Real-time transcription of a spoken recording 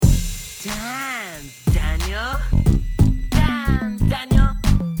Damn, Daniel. Damn, Daniel.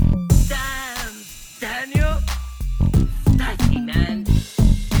 Damn, Daniel. Spicy, man.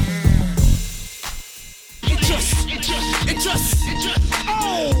 It just.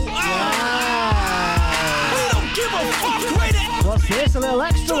 Oh, we don't give a fuck with it. What's this? A little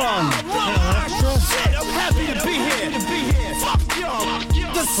extra one. Shit, I'm happy to be here. Fuck y'all.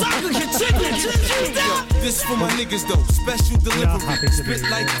 The soccer continues. This for my niggas though, special delivery. Spit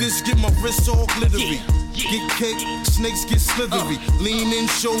like this, get my wrists all glittery. Get cake, snakes get slithery. Lean in,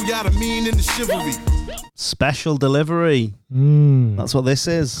 show y'all the mean and the chivalry. Special delivery. That's what this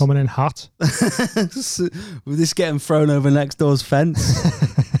is. Coming in hot. With this getting thrown over next door's fence.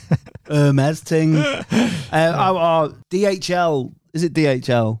 Hermes thing. DHL. Is it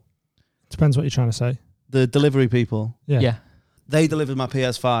DHL? Depends what you're trying to say. The delivery people. Yeah. They delivered my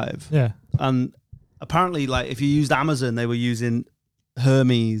PS5. Yeah. And apparently, like, if you used Amazon, they were using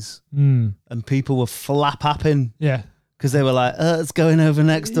Hermes. Mm. And people were flap-apping. Yeah. Because they were like, it's going over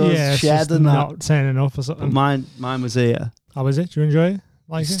next door's it's shed just and not that. turning up or something. But mine was here. How was it? Do you enjoy it?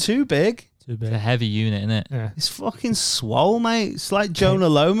 Like It's it? too big. Too It's a big. heavy unit, isn't it? Yeah. It's fucking swole, mate. It's like Jonah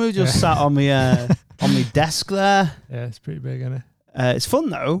Lomu just sat on me on my desk there. Yeah, it's pretty big, isn't it? It's fun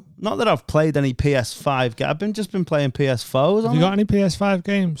though. Not that I've played any PS5 games. I've just been playing PS4s. Have you got any PS5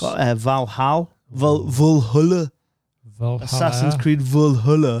 games? Got Valhalla, Valhalla, Valhalla. Assassin's Creed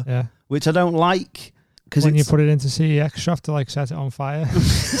Valhalla, Yeah. which I don't like because When you put it into CEX, you have to like set it on fire,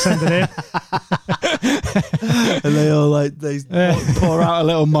 send it in. and they all like they pour out a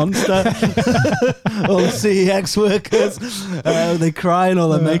little monster. All the CEX workers, they cry and all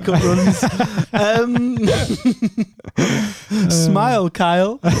their makeup runs. Smile,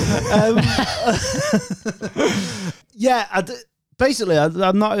 Kyle. Yeah, basically,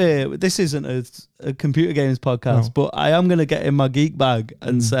 I'm not here. This isn't a computer games podcast, No. but I am going to get in my geek bag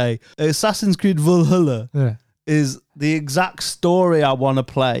and say Assassin's Creed Valhalla Yeah. is the exact story I want to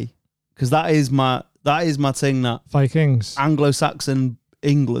play because that is my thing. That Vikings. Anglo-Saxon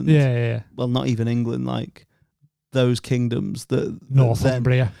England. Yeah. Well, not even England, like those kingdoms that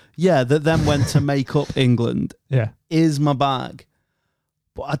Northumbria. that then went to make up England Yeah. is my bag.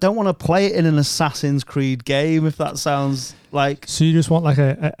 But I don't want to play it in an Assassin's Creed game, if that sounds like... So you just want like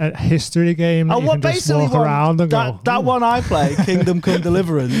a history game that I you want can just basically walk around and go, that one I play, Kingdom Come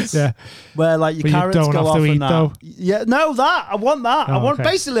Deliverance. Yeah. Where like your But you carrots don't go have off to and eat, that. though. Yeah, no, that. I want that. Oh, I want okay.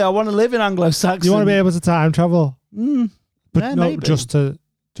 basically I want to live in Anglo-Saxon. You want to be able to time travel, but yeah, no, maybe. just to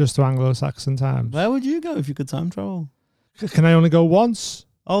Anglo-Saxon times. Where would you go if you could time travel? Can I only go once?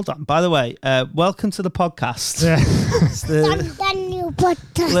 Hold on. By the way, welcome to the podcast. Yeah. It's the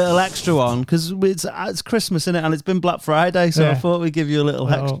little extra one because it's Christmas, isn't it? And it's been Black Friday, so I Yeah. thought we'd give you a little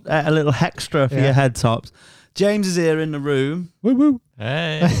extra for Yeah. your head tops. James is here in the room. Woo woo.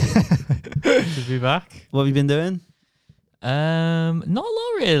 Hey, good to be back. What have you been doing? Not a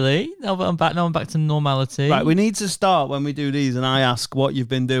lot really. Now that I'm back, to normality. Right, we need to start when we do these, and I ask what you've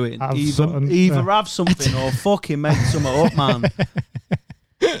been doing. Have Either something, have something or fucking make something up, man.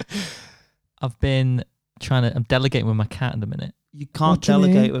 I've been I'm delegating with my cat at the minute. You can't What do you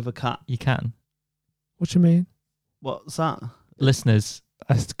delegate mean? with a cat. You can. What you mean? What's that? Listeners,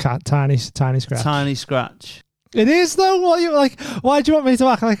 A cat, tiny scratch. Tiny scratch. It is though. What you like? Why do you want me to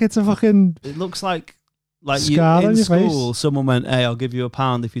act like it's a fucking? It looks like you Scar on in your school. face? Someone went, "Hey, I'll give you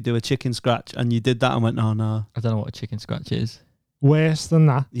 £1 if you do a chicken scratch," and you did that and went, "Oh no." I don't know what a chicken scratch is. Worse than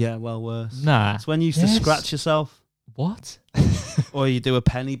that. Yeah, well, worse. Nah. It's when you used Yes. to scratch yourself, What? or you do a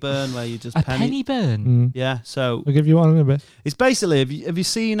penny burn where you just A penny burn? Mm. Yeah, so I'll give you one in a bit. it's basically have you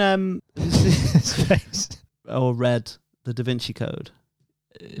seen His face. or read the Da Vinci Code?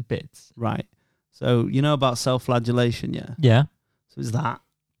 Bits. Right. So you know about self-flagellation, yeah? Yeah, So it's that,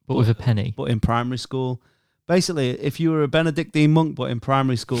 but with a penny. but in primary school. Basically, if you were a Benedictine monk but in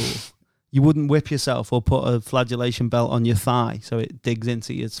primary school, you wouldn't whip yourself or put a flagellation belt on your thigh so it digs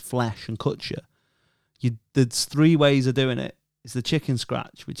into your flesh and cuts you. There's 3 ways of doing it. It's the chicken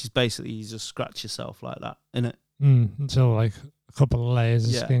scratch, which is basically you just scratch yourself like that, innit? Until like a couple of layers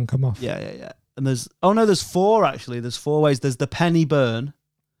of Yeah. skin come off. Yeah. And there's 4 actually. There's 4 ways. There's the penny burn,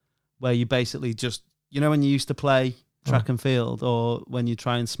 where you basically just, when you used to play track and field, or when you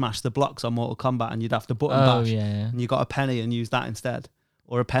try and smash the blocks on Mortal Kombat and you'd have to button bash, yeah. and you got a penny and use that instead,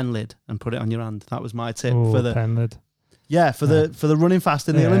 or a pen lid and put it on your hand. That was my tip Ooh, for the pen lid. for the running fast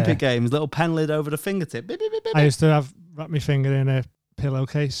in the Yeah, Olympic yeah. Games. Little pen lid over the fingertip. Beep, beep, beep, beep. I used to wrap my finger in a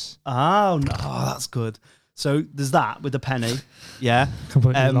pillowcase. Oh no, that's good. So there's that with the penny, yeah.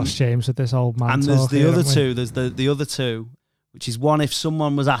 Completely lost James with this old man. And there's talk the here, other haven't we? two. There's the other two, which is one if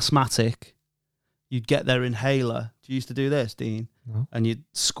someone was asthmatic, you'd get their inhaler. Do you used to do this, Dean? No. and you'd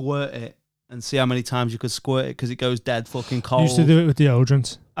squirt it and see how many times you could squirt it because it goes dead fucking You cold. used to do it with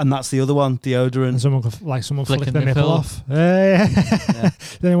deodorant. And that's the other one, And deodorant. someone could, someone Flick flick a the nipple nipple. off. Yeah.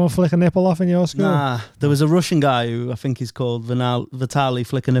 Did anyone flick a nipple off in your school? Nah, there was a Russian guy who I think he's called Vitaly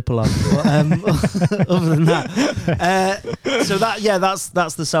Flickanipolov. But, other than that, so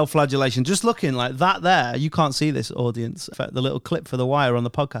that's the self-flagellation. Just looking like that there, you can't see this audience. In fact, the little clip for the wire on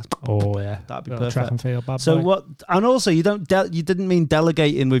the podcast. Oh yeah, That'd be Little Track perfect. and field, bad So boy. what? And also, you didn't mean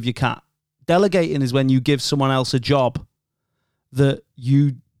delegating with your cat. Delegating is when you give someone else a job that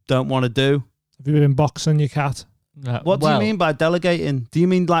you don't want to do. Have you been boxing your cat? What do you mean by delegating? Do you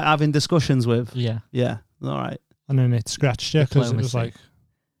mean like having discussions with? Yeah. Yeah. All right. And then it scratched you because it was like, Diplomacy.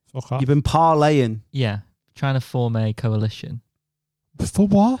 fuck off. You've been parlaying. Yeah. Trying to form a coalition. For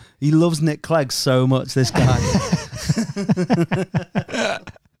what? He loves Nick Clegg so much, this guy.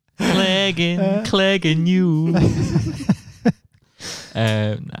 Clegging you.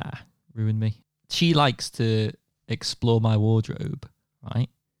 Nah, ruined me. She likes to explore my wardrobe, right?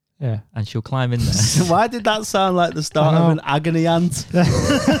 Yeah. And she'll climb in there. Why did that sound like the start of an agony aunt?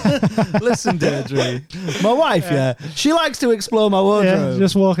 Listen, Deirdre. My wife, she likes to explore my Yeah, wardrobe.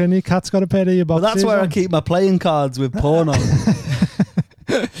 just walk in, your cat's got a pair of your But boxes. that's where I on. keep my playing cards with porn on.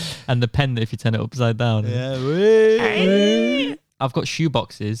 And the pen that if you turn it upside down. Yeah. I've got shoe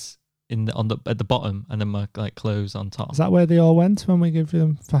boxes at the bottom, and then my clothes on top. Is that where they all went when we give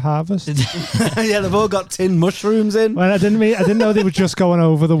them for harvest? Yeah, they've all got tin mushrooms in. Well, I didn't know they were just going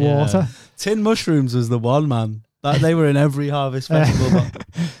over the Yeah. water. Tin mushrooms was the one, man. They were in every harvest festival.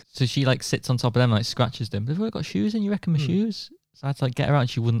 So she sits on top of them, scratches them. Have you got shoes in? You reckon my shoes? So I had to get her out, and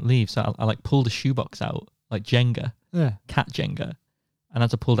she wouldn't leave. So I pulled a shoebox out, like Jenga, Yeah, cat Jenga, and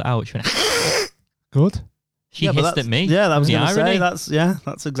as I pulled it out, she went. good. She Yeah, but hissed at me. Yeah, that was The going to irony. say.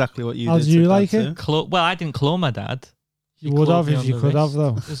 That's exactly what you How did. did you to like Dad it? too. Well, I didn't claw my dad. You He would clawed have me if on you the could have, wrist.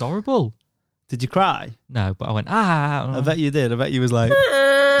 though. It was horrible. Did you cry? No, but I went, ah. I bet you did. I bet you was like... and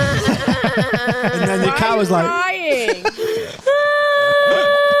then your cat was like... Crying.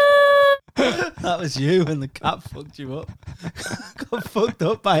 That was you and the cat fucked you up. Got fucked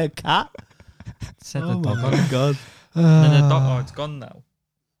up by a cat. Said Oh the dog on my it. God. And then the dog, it's gone now.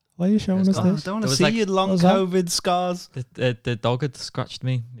 Why are you showing It's us gone. I this? don't want There to was see your long what was that? COVID scars. The dog had scratched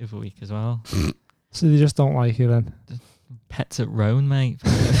me the other week as well. So they just don't like you then? Pets at Roan, mate.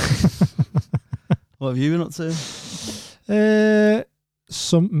 What have you been up to?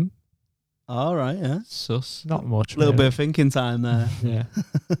 Something. All right, yeah. Sus. Not much. A little bit really. of thinking time there. Yeah.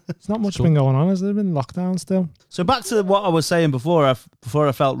 It's not much Cool. been going on, has there? Been lockdown still? So back to what I was saying before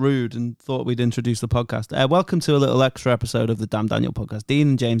I felt rude and thought we'd introduce the podcast. Welcome to a little extra episode of the Damn Daniel podcast. Dean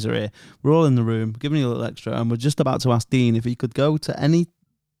and James are here. We're all in the room, giving you a little extra, and we're just about to ask Dean if he could go to any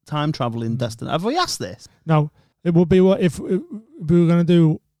time traveling destination. Have we asked this? No. It would be what if we were going to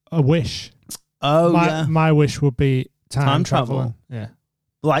do a wish. Oh, yeah. My wish would be Time time travel. travel. Yeah.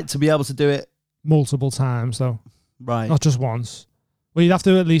 Like to be able to do it. Multiple times, though. Right. Not just once. Well, you'd have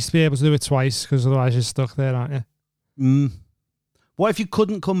to at least be able to do it twice, because otherwise you're stuck there, aren't you? What if you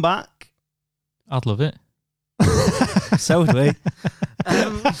couldn't come back? I'd love it. So would we.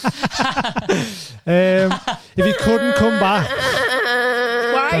 If you couldn't come back,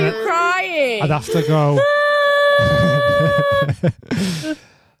 Why are you crying? I'd have to go.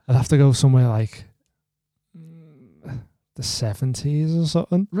 I'd have to go somewhere like the 70s or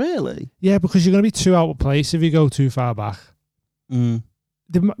something. Really? Yeah, because you're going to be too out of place if you go too far back.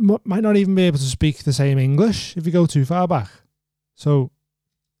 They might not even be able to speak the same English if you go too far back. So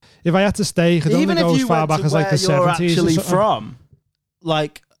if I had to stay, I could Even only if go as you far went back to as like the where you're 70s. or actually something. from,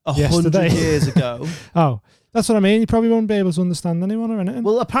 like 100 Yesterday. years ago. Oh, that's what I mean. You probably won't be able to understand anyone or anything.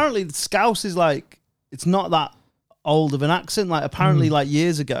 Well, apparently the Scouse is like, it's not that old of an accent. Like apparently like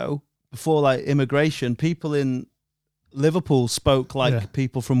years ago, before like immigration, people in Liverpool spoke like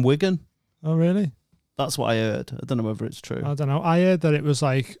people from Wigan. Oh, really? That's what I heard. I don't know whether it's true. I don't know. I heard that it was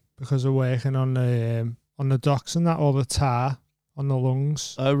like because of working on the docks and that, all the tar on the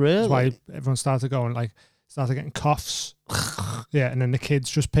lungs. Oh, really? That's why everyone started getting coughs. Yeah, and then the kids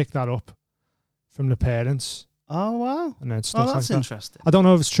just picked that up from the parents. Oh, wow. And then stuff that's like that. interesting. I don't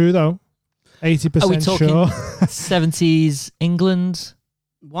know if it's true though. 80% Are we talking sure. 70s England?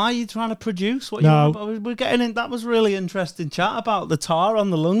 Why are you trying to produce what No. you want? We're getting in. That was really interesting chat about the tar on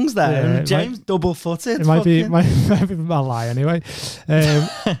the lungs there. Yeah, and it James double-footed. It might be my lie anyway.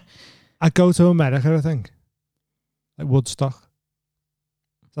 I'd go to America, I think. Like Woodstock.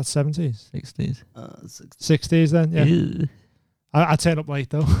 That's 70s. 60s. 60s then, yeah. Ew. I turn up late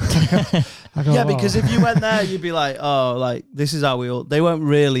though. I go, Yeah, because if you went there, you'd be like, oh, like, this is how we all... They won't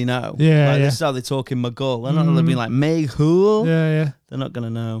really know. Yeah, like, yeah. This is how they talk in Mughal. They're not going to be like, Meg who? Yeah. They're not going to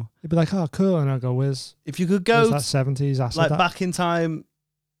know. You'd be like, oh, cool. And I'll go, where's If you could go, that 70s acid? like, back in time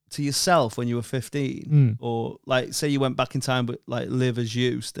to yourself when you were 15, or, like, say you went back in time but, like, live as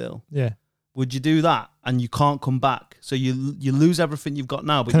you still, Yeah. would you do that? And you can't come back. So you lose everything you've got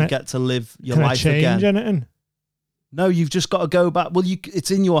now, but you get to live your Can I life change again. anything? No, you've just got to go back. Well, it's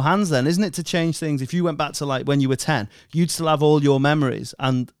in your hands then, isn't it, to change things? If you went back to like when you were 10, you'd still have all your memories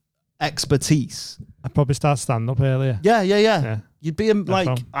and expertise. I'd probably start stand up earlier. Yeah. You'd be like,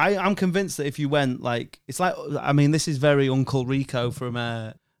 fun. I'm convinced that if you went like, it's like, I mean, this is very Uncle Rico from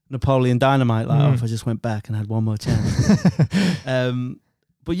Napoleon Dynamite. Like, oh, if I just went back and had one more chance.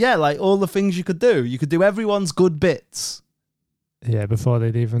 But yeah, like all the things you could do everyone's good bits. Yeah, before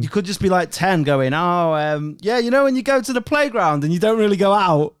they'd even... You could just be like 10 going, yeah, you know when you go to the playground and you don't really go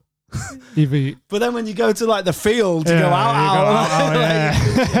out? But then when you go to like the field to go out.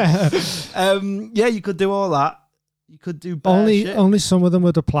 Yeah, you could do all that. You could do better shit. Only some of them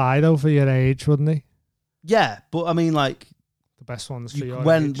would apply though for your age, wouldn't they? Yeah, but I mean like... The best ones for your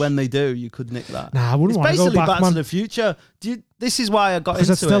when age. When they do, you could nick that. Nah, I wouldn't want to go basically back, Back man. to the Future. This is why I got into it.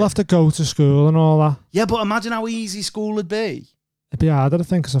 Because I'd still have to go to school and all that. Yeah, but imagine how easy school would be. It'd be harder, I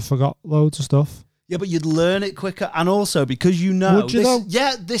think, because I forgot loads of stuff. Yeah, but you'd learn it quicker. And also, because you know... Would you though?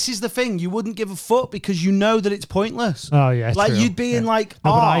 Yeah, this is the thing. You wouldn't give a fuck because you know that it's pointless. Oh, yeah, like, true. you'd be in, like,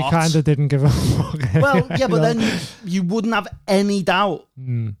 no, art. but I kind of didn't give a fuck. Well, yeah, but You know? then you wouldn't have any doubt.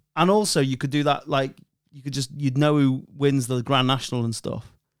 And also, you could do that, like, you'd know who wins the Grand National and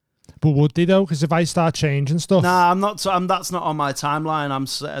stuff. But would they, though? Because if I start changing stuff... Nah, that's not on my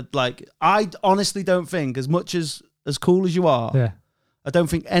timeline. Like, I honestly don't think, as much as cool as you are... Yeah. I don't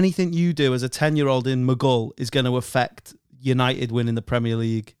think anything you do as a 10-year-old in Mughal is going to affect United winning the Premier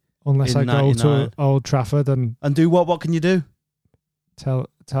League. Unless I go to Old Trafford and do what? What can you do? Tell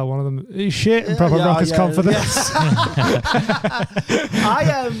one of them he's shit and probably rock his confidence.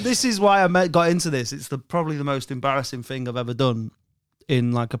 Yes. This is why I got into this. It's probably the most embarrassing thing I've ever done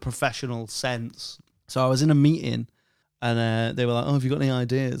in like a professional sense. So I was in a meeting and they were like, "Oh, have you got any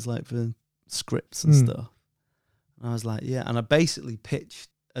ideas like for scripts and stuff?" And I was like, yeah. And I basically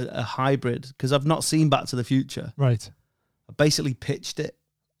pitched a hybrid because I've not seen Back to the Future. Right. I basically pitched it.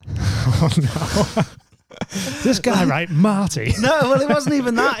 Oh, no. This guy, right? Marty. No, well, it wasn't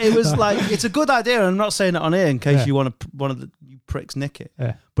even that. It was like, it's a good idea. And I'm not saying it on here in case you want to, one of the you pricks nick it.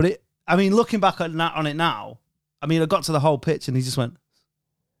 Yeah. But I mean, looking back on it now, I mean, I got to the whole pitch and he just went,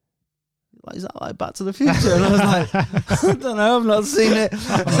 like, is that like Back to the Future? And I was like, I don't know, I've not seen it.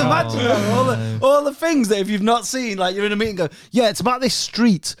 Imagine all the things that if you've not seen, like you're in a meeting and go, yeah, it's about this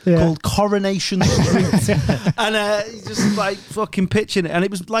street called Coronation Street. And he's just like fucking pitching it. And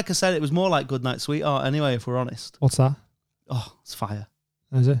it was, like I said, it was more like Goodnight Sweetheart anyway, if we're honest. What's that? Oh, it's fire.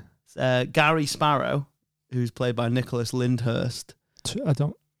 Is it? It's, Gary Sparrow, who's played by Nicholas Lyndhurst. I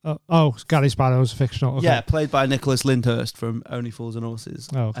don't... Gary Sparrow's fictional. Okay. Yeah, played by Nicholas Lyndhurst from Only Fools and Horses.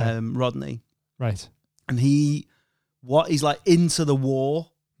 Oh, okay. Rodney. Right. And he's like into the war.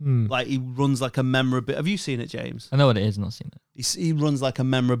 Mm. Like he runs like a memorabilia. Have you seen it, James? I know what it is, not seen it. He runs like a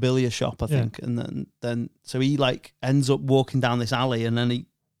memorabilia shop, I think. And then so he like ends up walking down this alley, and then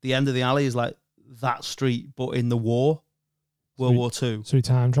the end of the alley is like that street, but in the war. World War II. So he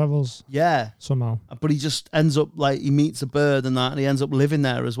time travels? Yeah. Somehow. But he just ends up like, he meets a bird and that, and he ends up living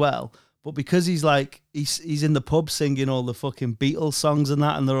there as well. But because he's like, he's in the pub singing all the fucking Beatles songs and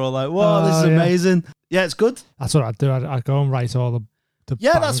that, and they're all like, whoa, this is amazing. Yeah, it's good. That's what I'd do. I'd go and write all the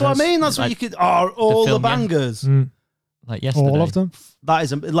yeah, bangers. that's what I mean. That's what you could, all the bangers. Mm. Like yesterday. All of them? That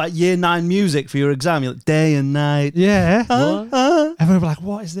is like year 9 music for your exam. You're like, day and night. Yeah. Everyone would be like,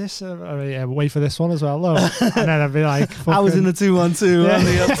 what is this? Wait for this one as well, though. And then I'd be like, I was in the 212 on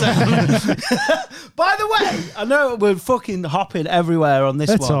the uptown. By the way, I know we're fucking hopping everywhere on this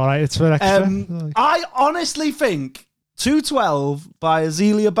one. It's all right. It's for extra. I honestly think 212 by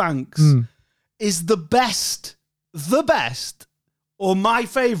Azealia Banks is the best, or my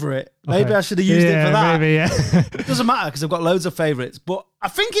favourite. Maybe Okay. I should have used it for that. Maybe, yeah. It doesn't matter because I've got loads of favourites, but I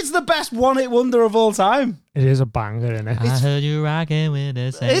think it's the best one-hit wonder of all time. It is a banger, isn't it? I heard you rocking with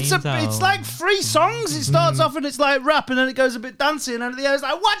the same It's like 3 songs. It starts off and it's like rap, and then it goes a bit dancey, and then at the end it's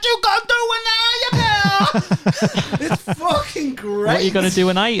like, what you gonna do when I eat a pear? It's fucking great. What are you going to do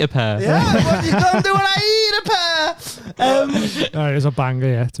when I eat a pear? Yeah, what you gonna do when I eat a pear? No, it is a banger,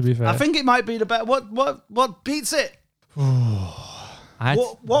 yeah, to be fair. I think it might be the best. What beats it?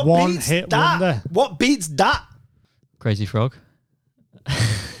 What One beats hit that? wonder. What beats that? Crazy Frog.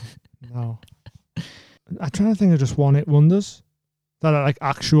 No. I'm trying to think of just one hit wonders. that are like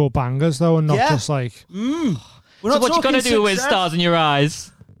actual bangers though, and not Yeah. just like We're So not what you talking gonna do with success. Stars in Your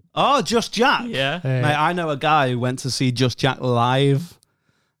Eyes? Oh, Just Jack. Yeah. Mate, I know a guy who went to see Just Jack live.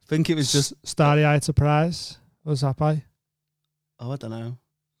 I think it was just. Starry Eyed Surprise. What was that by? Oh, I don't know.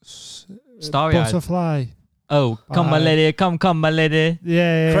 Starry Eyed. Butterfly. Oh, come my lady, come my lady.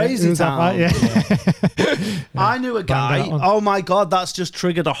 Yeah, Crazy it was that Town. by- yeah. I knew a Bang guy. that one. Oh my god, that's just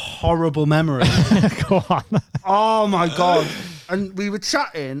triggered a horrible memory. Go on. Oh my god! And we were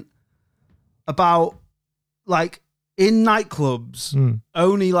chatting about like in nightclubs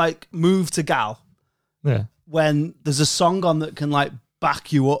only like move to gal Yeah. when there's a song on that can like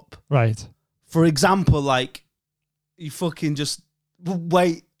back you up. Right. For example, like you fucking just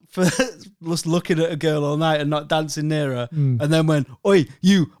wait for just looking at a girl all night and not dancing near her, and then when "Oi,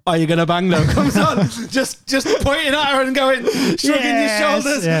 you are you gonna bang though?" comes on, just pointing at her and going, shrugging Yes, your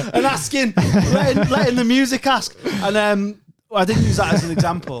shoulders yeah. and asking, letting the music ask. And I didn't use that as an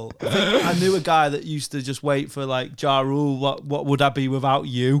example. I knew a guy that used to just wait for like Ja Rule. What would I be without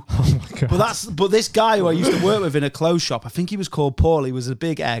you? Oh my god. But this guy who I used to work with in a clothes shop, I think he was called Paul. He was a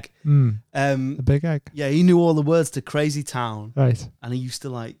big egg. The Big Egg. Yeah, he knew all the words to Crazy Town, Right. and he used to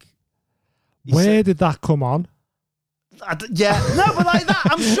like. he Where said- did that come on? yeah, no, but like that,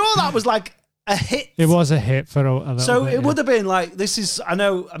 I'm sure that was like a hit. It was a hit for a little So bit, it would have been like, this is, I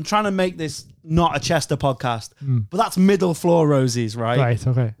know, I'm trying to make this not a Chester podcast, but that's middle floor roses, right? Right,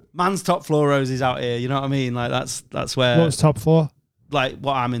 okay. Man's top floor roses out here, you know what I mean? Like that's where, What was top 4? like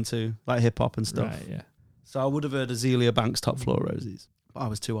what I'm into, like hip hop and stuff. Right, yeah. So I would have heard Azealia Banks' Top Floor Roses. But I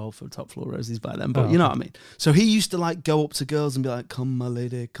was too old for Top Floor Roses by then, but Oh, you know what I mean? So he used to like go up to girls and be like, "Come my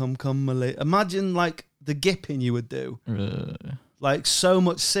lady, come my lady." Imagine like the gipping you would do. Like so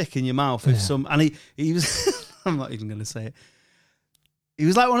much sick in your mouth if some, and he was I'm not even gonna say it. He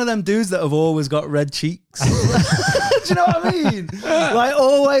was like one of them dudes that have always got red cheeks. Do you know what I mean? Like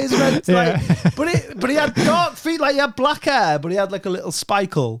always red. Yeah. Like, but he had dark feet. Like he had black hair, but he had like a little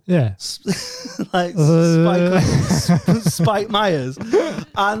spikel, Yeah. like Spike Myers,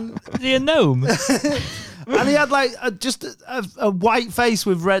 and Is he a gnome? and he had like just a white face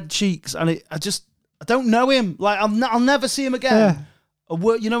with red cheeks, and I don't know him. Like I'll never see him again.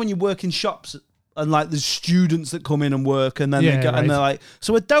 Yeah. You know when you work in shops and like there's students that come in and work, and then Yeah, they go right. and they're like,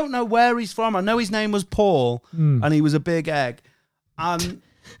 so I don't know where he's from. I know his name was Paul, and he was a big egg. And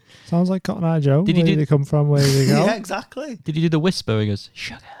Sounds like Cotton Eye Joe. Did he Where do- did he come from? Where did he go? yeah, exactly. Did he do the whisper? He goes,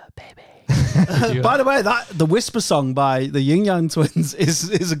 "Sugar, baby." By the way, the Whisper song by the Yin Yang Twins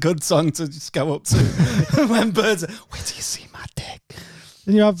is a good song to just go up to when birds. Where do you see my dick?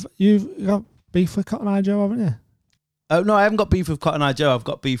 And you've got beef with Cotton Eye Joe, haven't you? Oh no, I haven't got beef with Cotton Eye Joe. I've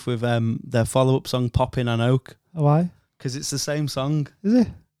got beef with their follow-up song "Poppin' an Oak" Oh, why? because it's the same song. Is it?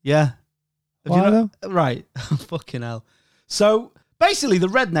 Yeah. Have Why you not- Right. Fucking hell. So basically, the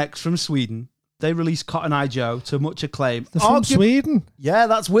Rednecks from Sweden, they released Cotton Eye Joe to much acclaim. They're from Argu- Sweden. Yeah,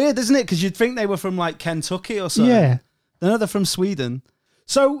 that's weird, isn't it? Because you'd think they were from like Kentucky or something. Yeah. No, they're from Sweden.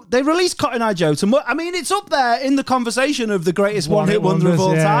 So they released Cotton Eye Joe to. I mean, it's up there in the conversation of the greatest one-hit wonder of wonders,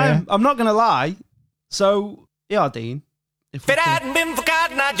 all yeah, time. yeah. I'm not going to lie. So, yeah, Dean. If it hadn't been for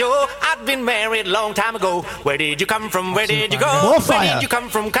Cotton Eye Joe, I'd been married a long time ago. Where did you come from? Where did you go? More Where fire. did you come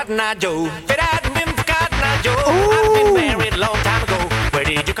from, Cotton Eye Joe? If it hadn't been for Cotton Eye Joe, I'd been married a long time ago. Where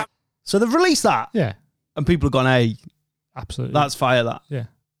did you come? So they've released that, Yeah. and people have gone, hey, Absolutely. that's fire, that. Yeah.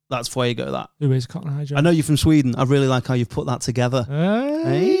 That's fuego, that. Who is Cotton Eye Joe? I know you're from Sweden. I really like how you've put that together.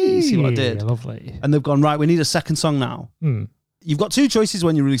 Hey, you see what I did? Lovely. And they've gone, right, we need a second song now. Hmm. You've got two choices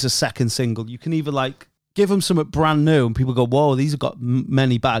when you release a second single. You can either like give them something brand new and people go, whoa, these have got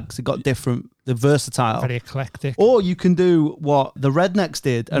many bags. They've got different, they're versatile. Very eclectic. Or you can do what the Rednecks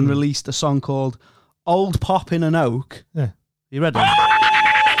did and released a song called Old Pop in an Oak. Yeah. You ready?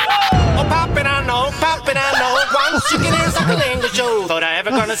 Oh, poppin' I know. Once you can hear something English show. Thought I ever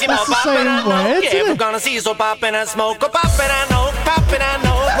gonna see more That's the poppin' same I know. words, Yeah, isn't ever it? gonna see so poppin' and smoke. Oh, poppin' I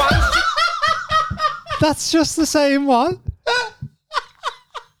know. Once you That's just the same one.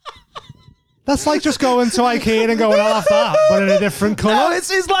 That's like just going to IKEA and going, I'll have that, but in a different colour. No, it's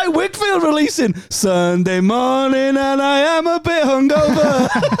like Wickfield releasing Sunday morning and I am a bit hungover.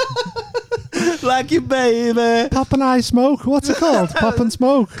 Like you, baby. Pop and I smoke. What's it called? Pop and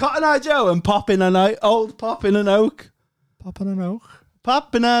smoke. Cotton Eye Joe and Poppin' an Oak. Old Poppin' an Oak. Pop and an oak.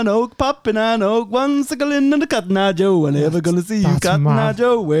 Poppin' an Oak, Poppin' an Oak. One sickle in the Cotton Eye Joe. I'm never gonna see you, that's Cotton Eye mad.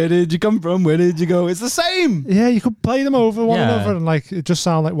 Joe. Where did you come from? Where did you go? It's the same. Yeah, you could play them over one Yeah. another and like it just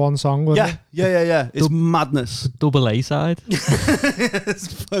sound like one song, wouldn't Yeah. It's madness. Double A side.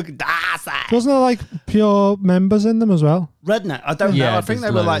 It's fucking awesome. it? Wasn't there like pure members in them as well? Redneck. I don't know. Yeah, I think they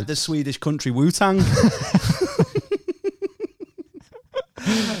there's were like loads. the Swedish country Wu-Tang.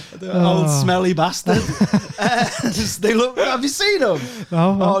 The old smelly bastard. They look. Have you seen them?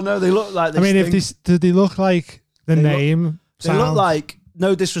 No. Oh no, they look like. I mean, do they look like the name? They look like.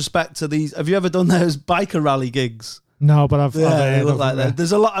 No disrespect to these. Have you ever done those biker rally gigs? No, but I've they look like that.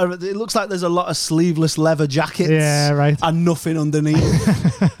 There's a lot of. It looks like there's a lot of sleeveless leather jackets. Yeah, right. And nothing underneath.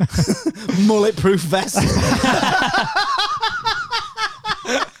 Mullet-proof vest.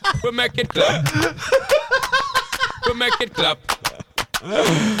 We'll make it clap. We'll make it clap.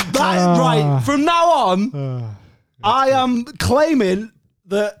 Right. From now on, I am claiming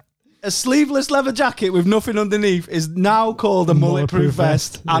that a sleeveless leather jacket with nothing underneath is now called a mullet-proof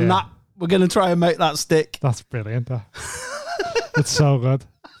vest, and that we're going to try and make that stick. That's brilliant. It's so good.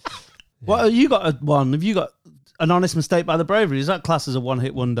 What have you got? One? Have you got An Honest Mistake by the Bravery? Is that classed as a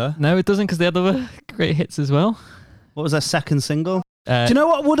one-hit wonder? No, it doesn't, because they had other great hits as well. What was their second single? Do you know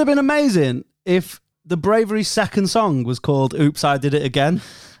what would have been amazing if the Bravery's second song was called "Oops, I Did It Again"?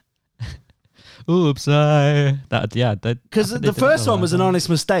 Oops, because the first one was An Honest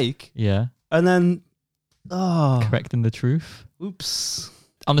Mistake. Yeah, and then Correcting the Truth. Oops.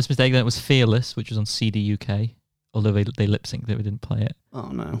 Honest Mistake. Then it was Fearless, which was on CD UK. Although they lip synced it, we didn't play it. Oh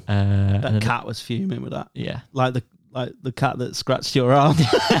no! That cat was fuming with that. Yeah, like the cat that scratched your arm.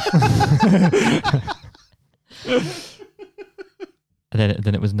 And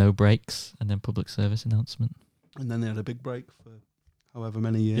then it was No Breaks, and then Public Service Announcement. And then they had a big break for however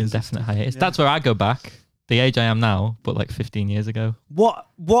many years. Indefinite hiatus. Yeah. That's where I go back. The age I am now, but like 15 years ago. What?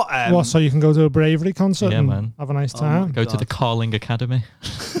 So you can go to a Bravery concert and man. have a nice time? Go to the Carling Academy.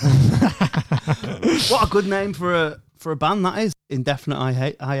 What a good name for a band that is.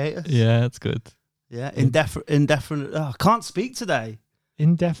 Indefinite hiatus. Yeah, that's good. Yeah, indefinite. Oh, I can't speak today.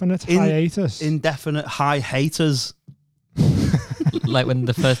 Indefinite hiatus. Indefinite high haters. Like when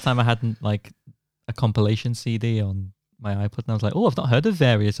the first time I had like a compilation CD on my iPod, and I was like, "Oh, I've not heard of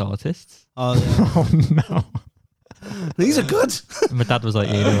various artists." Oh, yeah. Oh no, these are good. And my dad was like,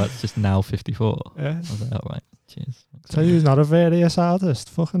 "Yeah, that's just now 54." Yeah. I was like, "All right, cheers." So you're not a various artist,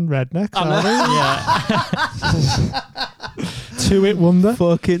 fucking redneck. Yeah. Two-hit wonder.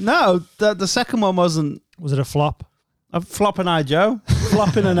 Fucking no. The second one wasn't. Was it a flop? A flopping eye Joe,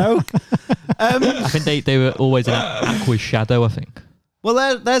 flopping an oak. I think they were always an Aqua Shadow. I think. Well,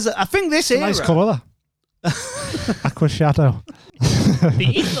 I think this is nice colour. Aqua Shadow.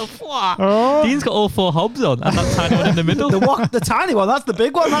 Dean's got all four hobs on, and that tiny one in the middle. The tiny one, that's the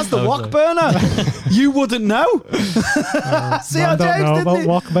big one. That's the wok burner. You wouldn't know. See how James didn't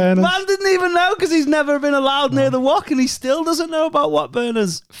wok burners. Man didn't even know because he's never been allowed near the wok, and he still doesn't know about wok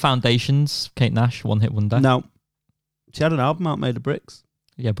burners. Foundations, Kate Nash, one-hit wonder. No, she had an album out made of bricks.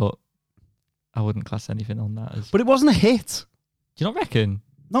 Yeah, but I wouldn't class anything on that as. But it wasn't a hit. Do you not reckon?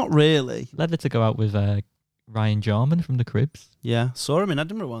 Not really. Led her to go out with Ryan Jarman from the Cribs. Yeah, saw him in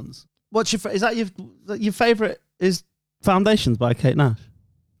Edinburgh once. What's your is that your favourite? Is Foundations by Kate Nash?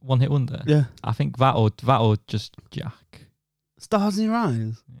 One hit wonder. Yeah, I think that or just Jack. Stars in Your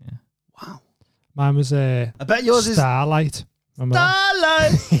Eyes. Yeah. Wow. Mine was I bet yours is Starlight.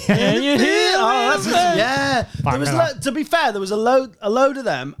 Starlight. Can you hear? Yeah. There was to be fair, there was a load of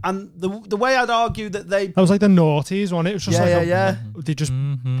them, and the way I'd argue that that was like the noughties one. It was just they just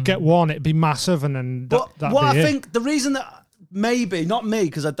get one, it'd be massive, and then I think the reason that maybe not me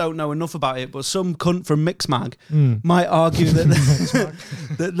because I don't know enough about it, but some cunt from Mixmag might argue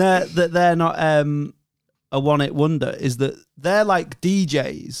that they're not a one-hit wonder is that they're like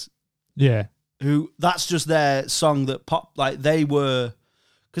DJs. Yeah. Who that's just their song that popped, like they were,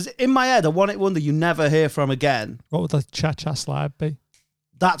 because in my head, a one-hit wonder you never hear from again. What would the Cha-Cha Slide be?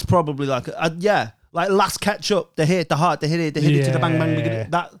 That's probably like, like Last Ketchup, they hit the heart, they hit it to the bang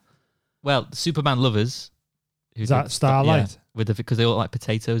bang. That. Well, Superman Lovers. Is that Starlight? Yeah, because they all like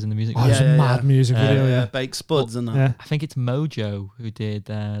potatoes in the music. Oh, it's a mad music video. Baked Spuds and that. Yeah. I think it's Mojo who did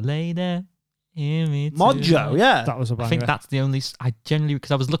Later. Mojo, yeah. That was a banger. I think that's the only. I generally,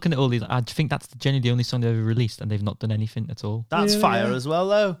 because I was looking at all these, I think that's generally the only song they've ever released, and they've not done anything at all. That's fire as well,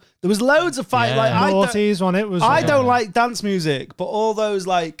 though. There was loads of fire. Yeah. Like Naughties one. It was. I don't like dance music, but all those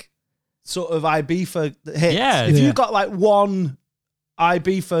like sort of Ibiza hits. Yeah. If you got like one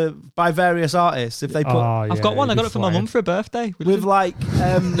Ibiza by various artists, if they put, I've got one. I got it for my mum for a birthday with like.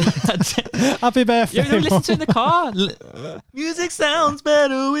 Happy birthday! You listen to it in the car. Music sounds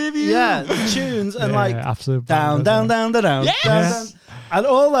better with you. Yeah, the tunes and like absolute down, and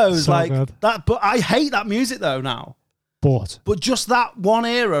all those so like good. that. But I hate that music though now. But just that one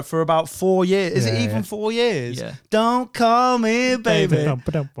era for about 4 years. Is it Yeah, even yeah. 4 years? Yeah. Don't call me baby.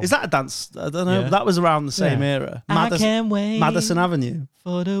 Ba-dum. Is that a dance? I don't know. Yeah. That was around the same Yeah. era. I can't wait Madison Avenue.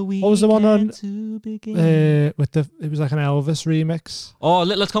 for the weekend What was the one on to begin. with the? It was like an Elvis remix. Oh,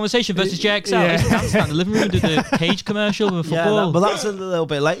 Little Less Conversation versus JXL. Yeah. It's danced in the living room, did the Cage commercial with Yeah, football. but that's a little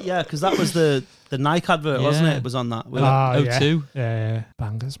bit late. Yeah, because that was the Nike advert, wasn't it? Yeah. It was on that. With Ah, Oh, yeah. 02. Yeah.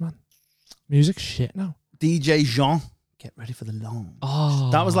 Bangers, man. Music shit now. DJ Jean. Get ready for the launch. Oh,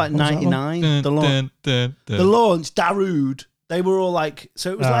 That was like What was that one? 99. The launch. The launch, Darude. They were all like,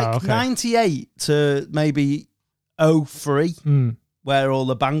 so it was like okay. 98 to maybe 03, Mm. where all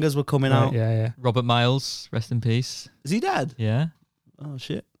the bangers were coming out. Yeah. Robert Miles, rest in peace. Is he dead? Yeah. Oh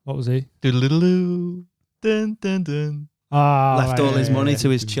shit! What was he? Doodle-doodle-doo. Dun, dun, dun. Ah, Left all his money to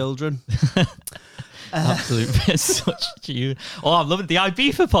his yeah. children. Absolute such you. Oh, I'm loving the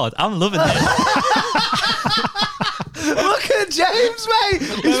Ibiza pod. I'm loving this. Look at James,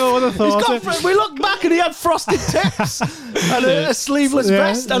 mate. Never would have thought it. We looked back and he had frosted tips and a sleeveless Yeah.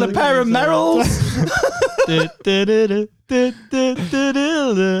 vest and a pair of Merrills.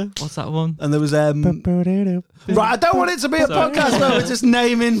 What's that one? And there was right. I don't want it to be a podcast where we're just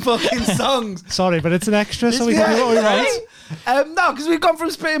naming fucking songs. Sorry, but it's an extra, so we can do what we want. No, because we've gone from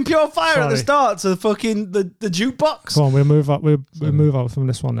spitting pure fire at the Sorry. start to fucking the jukebox. Come on, we'll move up. We'll move out from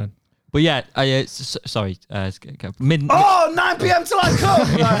this one then. But yeah, sorry. Mid Oh, 9 p.m. till I come.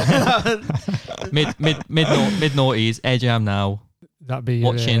 mid noughties. Age I am now. That'd be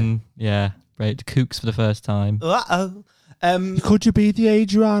Watching. Yeah. Right. The Kooks for the first time. Uh-oh. Could you be the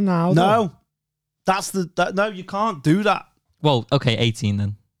age you are now? No, no, you can't do that. Well, okay, 18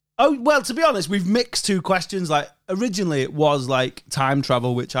 then. Oh, well, to be honest, we've mixed two questions. Like, originally it was like time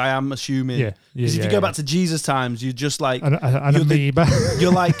travel, which I am assuming. Yeah. Because if you go back to Jesus times, you're just like, an you're amoeba.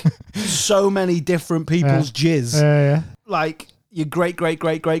 you're like so many different people's jizz. Yeah. Like your great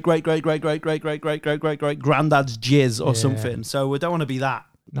granddad's jizz or something. So we don't want to be that.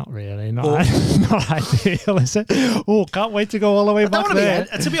 Not really. Not ideal, is it? Oh, can't wait to go all the way back there.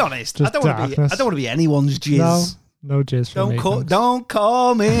 To be honest, Just I don't want to be anyone's jizz. No jizz for me. Don't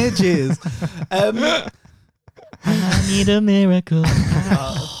call me jizz. I need a miracle.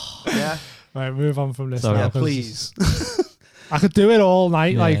 Yeah. Right, move on from this. Sorry. now, Yeah, 'cause please. I could do it all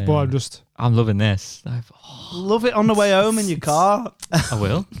night, but I'm loving this. Love it on the way home in your car. I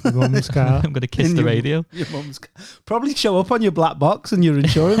will. Mum's car. I'm going to kiss In the your- radio. Your mum's probably show up on your black box and your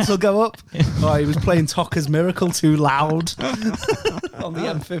insurance will go up. Oh, he was playing Tokka's Miracle too loud on the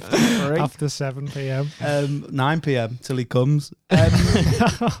M53. After 7 p.m. 9 p.m. till he comes.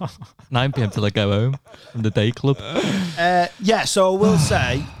 9 p.m. till I go home from the day club. Yeah, so I will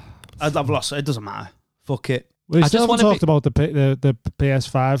say, I've lost it. It doesn't matter. Fuck it. We I still just haven't wanna talked about the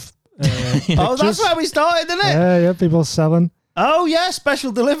PS5. Oh, that's where we started, isn't it? Yeah, people selling. Oh, yeah,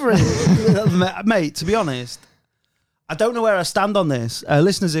 special delivery. Mate, to be honest, I don't know where I stand on this.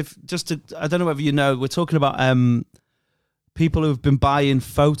 Listeners, I don't know whether you know, we're talking about people who've been buying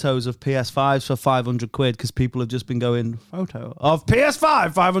photos of PS5s for 500 quid because people have just been going, photo of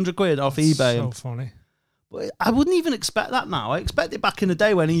PS5, 500 quid off eBay. So funny. But I wouldn't even expect that now. I expect it back in the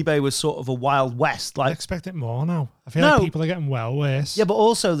day when eBay was sort of a wild west. I Like, expect it more now. I feel No. like people are getting well worse. yeah, but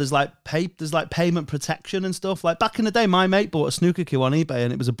also there's like payment protection and stuff. Like back in the day, my mate bought a snooker cue on eBay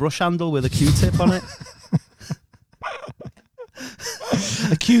and it was a brush handle with a Q-tip on it.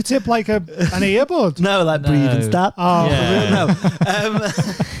 A Q-tip like an earbud. No, like breathe and start. Oh, Yeah. No.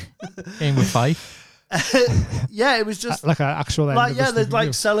 Game with five. Yeah, it was just like an actual end like of a there's snooker like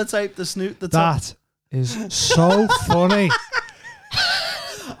cue. sellotape the top. That is so funny.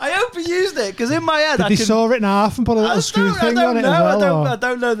 I hope he used it because in my head Did I they can. saw it in half and put a I little screw thing on it know. as well? I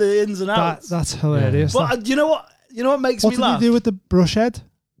don't know the ins and outs. That's hilarious. But that. you know what? You know what makes What me did laugh? they do with the brush head?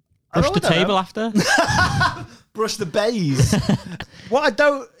 Brush I the don't table know. after. Brush the bays. What I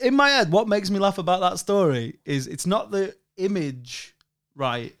don't in my head, what makes me laugh about that story is it's not the image,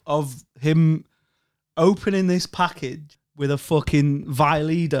 right, of him opening this package with a fucking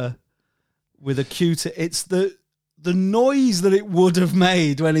Vileader with a Q-tip. It's the noise that it would have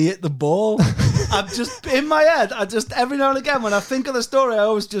made when he hit the ball. I'm just in my head. I just every now and again when I think of the story, I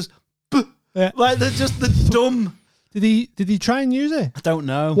always just like the dumb. Did he try and use it? I don't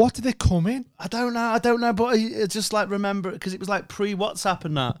know. What did it come in? I don't know. But I just like remember because it was like pre-WhatsApp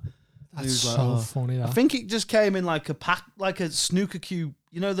and that. That's He was like, so oh. funny. That. I think it just came in like a pack, like a snooker cue.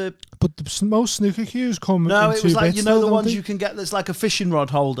 You know the Most snooker cues come. no, in it two was like bits, you know though, the don't ones they? you can get that's like a fishing rod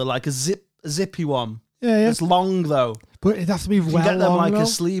holder, like a zippy one. Yeah. It's long though. But it'd have to be You well can get them long, like though. a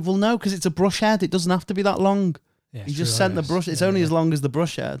sleeve. Well, no, because it's a brush head. It doesn't have to be that long. Yeah, You true, just I sent the guess. brush. It's Yeah, only yeah. as long as the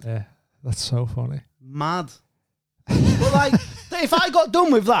brush head. Yeah, that's so funny. Mad. But like, if I got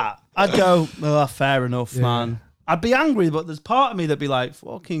done with that, I'd go, oh, fair enough, man. I'd be angry, but there's part of me that'd be like,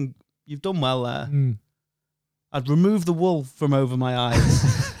 fucking, you've done well there. I'd remove the wool from over my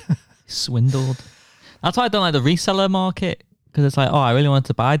eyes. Swindled. That's why I don't like the reseller market, because it's like, oh, I really wanted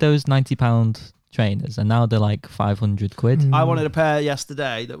to buy those £90 trainers, and now they're like 500 quid. I wanted a pair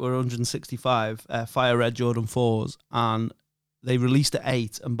yesterday that were 165 Fire Red Jordan 4s, and they released at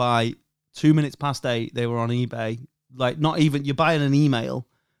 8, and by 2 minutes past 8 they were on eBay. Like, not even, you're buying an email,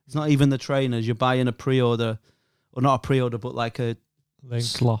 it's not even the trainers, you're buying a pre-order, or not a pre-order, but like a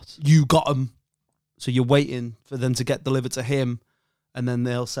slot. You got them, so you're waiting for them to get delivered to him, and then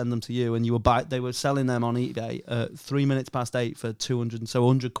they'll send them to you, and they were selling them on eBay at 3 minutes past 8 for 200, so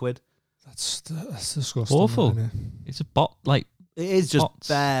 100 quid. That's disgusting. Awful. Isn't it? It's a bot, like, it is just bots.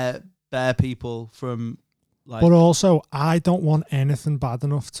 bare people from, like, But also, I don't want anything bad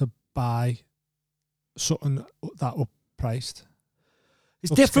enough to buy something that up-priced.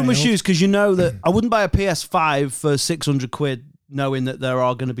 it's different with upscaled. shoes, because you know that I wouldn't buy a PS5 for 600 quid knowing that there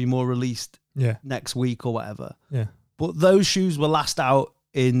are going to be more released Yeah. next week or whatever. Yeah. But those shoes were last out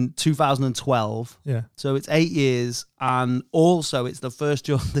in 2012. Yeah. So it's 8 years, and also it's the first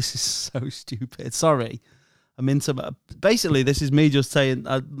Jordan. This is so stupid. Sorry. I'm into, basically, this is me just saying,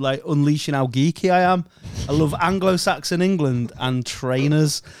 like, unleashing how geeky I am. I love Anglo-Saxon England and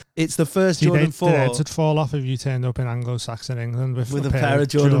trainers. It's the first Jordan 4 The heads would fall off if you turned up in Anglo-Saxon England with a pair of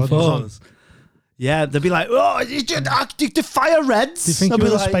Jordan 4s. Yeah, they'd be like, oh, the Fire Reds. Do you think I'd you be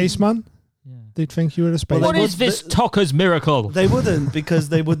were like, a spaceman? They'd think you were a spaceman. What is this Tucker's miracle? They wouldn't, because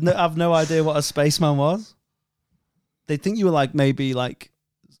they would have no idea what a spaceman was. They'd think you were like maybe like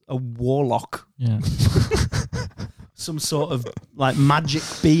a warlock. Yeah. Some sort of like magic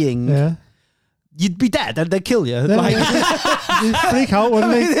being. Yeah. You'd be dead and they'd kill you. Yeah, Like, You'd freak out,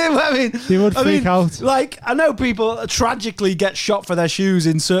 wouldn't they? I mean, They would freak out. Like, I know people tragically get shot for their shoes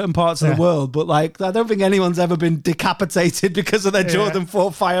in certain parts of the world, but like, I don't think anyone's ever been decapitated because of their Jordan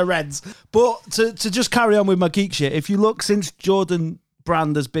 4 Fire Reds. But to just carry on with my geek shit, if you look, since Jordan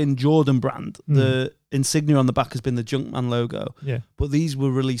brand has been Jordan brand, the insignia on the back has been the Junkman logo. Yeah. But these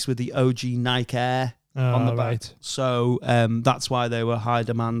were released with the OG Nike Air on the back. Right. So that's why they were high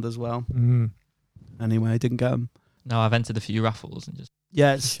demand as well. Anyway, I didn't get them. No, I've entered a few raffles and just.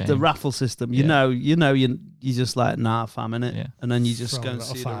 Yeah, it's the raffle system. You just like, nah, fam, innit? Yeah. And then you just Throw go a and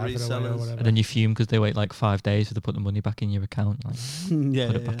little see the fiver away or resellers. whatever. And then you fume because they wait like 5 days for to put the money back in your account. Like, Yeah,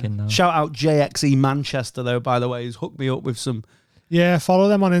 put it back in now. Shout out JXE Manchester though, by the way, who's hooked me up with some. Yeah, follow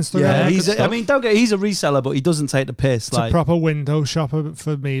them on Instagram. Yeah, Good stuff. he's a reseller, but he doesn't take the piss. It's a proper window shopper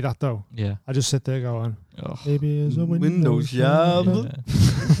for me, that though. Yeah. I just sit there going, Oh. maybe it's a window shop. Yeah.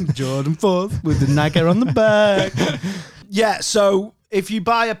 Jordan 4th with the Nike on the back. Yeah, so if you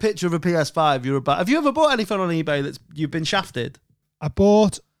buy a picture of a PS5, have you ever bought anything on eBay that's you've been shafted? I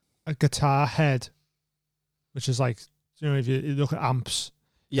bought a guitar head, which is like, you know, if you look at amps,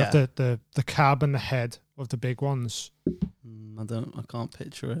 you have the cab and the head of the big ones. I can't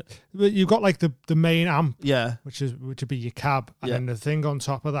picture it. But you've got like the main amp, Yeah. which would be your cab, and then the thing on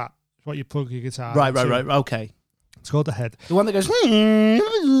top of that is what you plug your guitar Right. into. Okay. It's called the head. The one that goes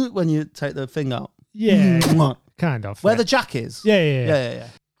when you take the thing out. Yeah, kind of. Where yeah. the jack is. Yeah.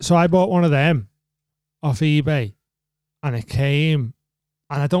 So I bought one of them off eBay, and it came,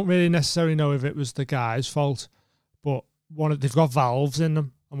 and I don't really necessarily know if it was the guy's fault, but they've got valves in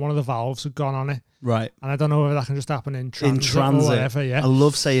them, and one of the valves had gone on it. Right. And I don't know whether that can just happen in transit or whatever. Yeah. I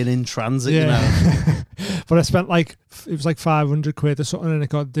love saying in transit, Yeah. you know. But I spent it was like 500 quid or something, and it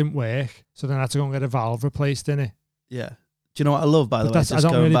didn't work. So then I had to go and get a valve replaced in it. Yeah. Do you know what I love, by the way? I Just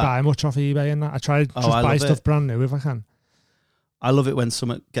don't going really back. buy much off eBay and that. I try to just I buy love stuff it. brand new if I can. I love it when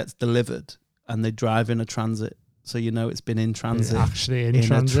something gets delivered and they drive in a transit, so you know it's been in transit. It's actually in a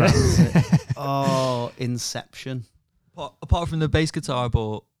transit. transit. Oh, Inception. Apart from the bass guitar I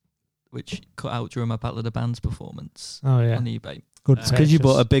bought, which cut out during my Battle of the Bands performance Oh, yeah. on eBay. Good It's because you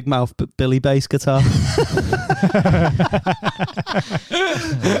bought a big mouth Billy bass guitar. You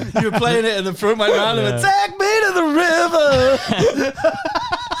were playing it in the front, went round and went, take me to the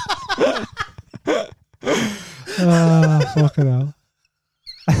river. Oh, fucking hell.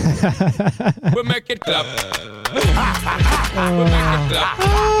 We make it clap.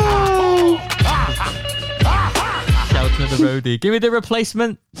 Shout to the roadie. Give me the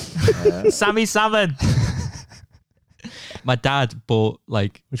replacement. Sammy Salmon. My dad bought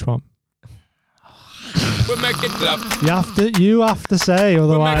Which one? We make it clap. You have to say,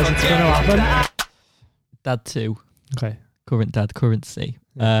 otherwise it's going to happen. Dad 2. Okay. Current dad, currency.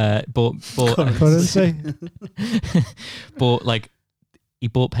 Bought Currency. bought like he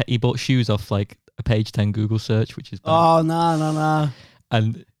bought shoes off like a page 10 Google search, which is bad. Oh, no.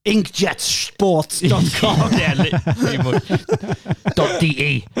 And inkjetsports.com. yeah, pretty much.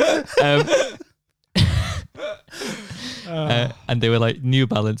 .de. And they were like New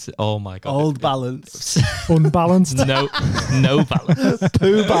Balance. Oh my god. Old Balance. Unbalanced. No balance.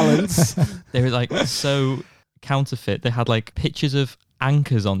 Poo Balance. They were like so counterfeit. They had like pictures of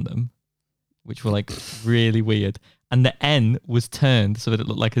anchors on them, which were like really weird. And the N was turned so that it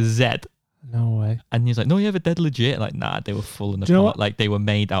looked like a Z. No way. And he's like, no, you have a dead legit. Like, nah, they were full in the Do you know pot. what? Like they were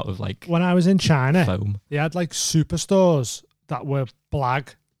made out of like When I was in China, foam. they had like superstores that were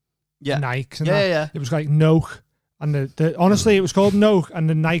Blag, Yeah. Nikes, and Yeah, that. yeah. It was like Noke, and the honestly, it was called Noke, and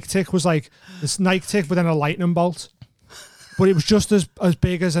the Nike tick was like this Nike tick, but then a lightning bolt. But it was just as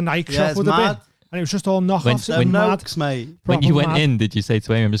big as a Nike Yeah, shop it's would have mad. been, and it was just all knockoffs. It They're was mad. Nokes, mate. When you Proper went mad. in, did you say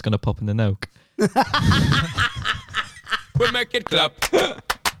to Amy, I'm just going to pop in the Noke? We make it clap.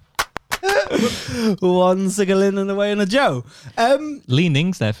 One cigalin and away and a Joe.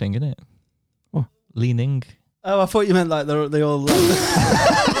 Leaning's their thing, isn't it? What? Leaning. Oh, I thought you meant like they all.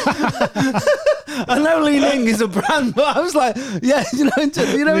 I know Li Ning is a brand, but I was like, yeah, in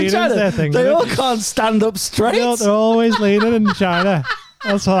Li Ning's China, their thing, they isn't all it? can't stand up straight. They're always leaning in China.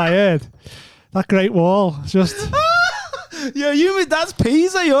 That's what I heard. That Great Wall, just Yeah, that's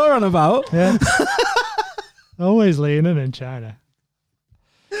Pisa you're on about. yeah, always leaning in China.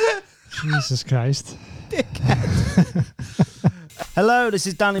 Jesus Christ. Hello, this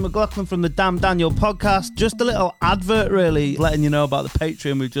is Danny McLaughlin from the Damn Daniel podcast. Just a little advert, really, letting you know about the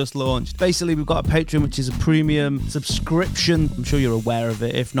Patreon we've just launched. Basically, we've got a Patreon, which is a premium subscription. I'm sure you're aware of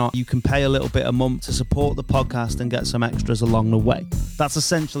it. If not, you can pay a little bit a month to support the podcast and get some extras along the way. That's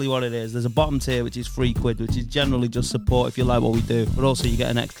essentially what it is. There's a bottom tier, which is £3, which is generally just support if you like what we do, but also you get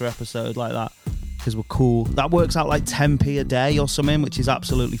an extra episode like that, because we're cool. That works out like 10p a day or something, which is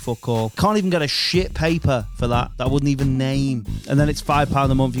absolutely fuck all. Can't even get a shit paper for that I wouldn't even name. And then it's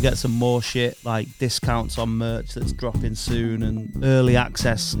 £5 a month, you get some more shit, like discounts on merch that's dropping soon, and early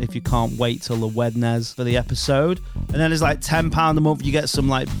access if you can't wait till the Wednesday for the episode. And then it's like £10 a month, you get some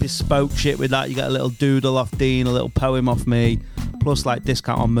like bespoke shit with that. You get a little doodle off Dean, a little poem off me, plus like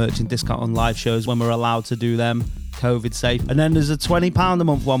discount on merch and discount on live shows when we're allowed to do them, COVID safe. And then there's a £20 a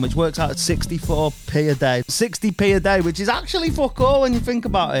month one, which works out at 64p a day. 60p a day, which is actually fuck all when you think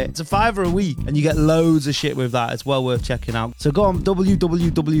about it. It's a £5 a week, and you get loads of shit with that. It's well worth checking out. So go on Daniel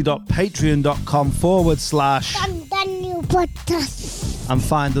Podcast. and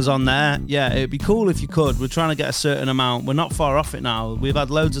find us on there. Yeah, it'd be cool if you could. We're trying to get a certain amount. We're not far off it now. We've had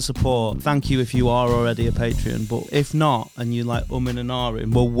loads of support. Thank you if you are already a Patreon, but if not, and you like and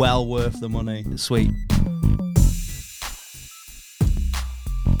ahhing, we're well worth the money. Sweet.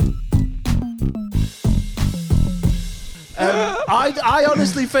 I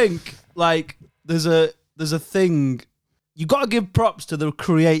honestly think like there's a thing, you got to give props to the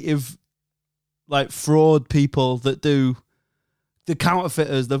creative like fraud people that do the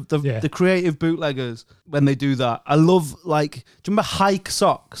counterfeiters, the creative bootleggers when they do that. I love, like, do you remember Hike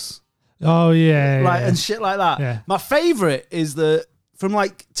socks? Oh yeah, Like yeah. and shit like that. Yeah. My favourite is from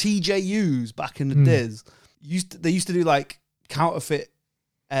like TJU's back in the days. They used to do like counterfeit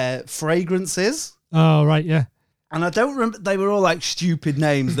fragrances. Oh right, yeah, And I don't remember, they were all like stupid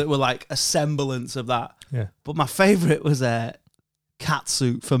names that were like a semblance of that. yeah. But my favourite was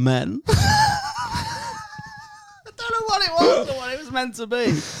Catsuit for Men. I don't know what it was or what it was meant to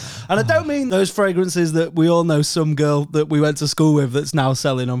be. And I don't mean those fragrances that we all know some girl that we went to school with that's now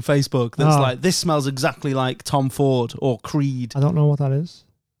selling on Facebook that's like, this smells exactly like Tom Ford or Creed. I don't know what that is.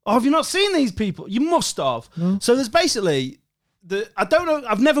 Oh, have you not seen these people? You must have. No. So there's basically, I don't know,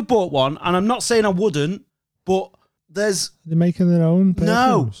 I've never bought one, and I'm not saying I wouldn't, but there's... They're making their own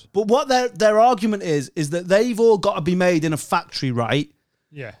No, perfumes. but what their argument is that they've all got to be made in a factory, right?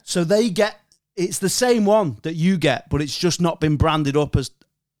 Yeah. So it's the same one that you get, but it's just not been branded up as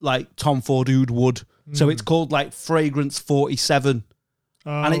like Tom Ford Oud would. So it's called like Fragrance 47,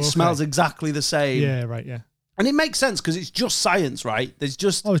 and it smells exactly the same. Yeah, right, yeah. And it makes sense because it's just science, right? There's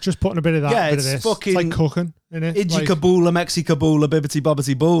just Oh, it's just putting a bit of that, Yeah, bit of it's this. fucking It's like cooking, innit? Idji Kaboola, Mexi Kaboola, Bibbity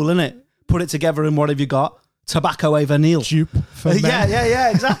Bobbity Bool, innit? Put it together and what have you got? Tobacco a vanille. Dupe for men. Yeah,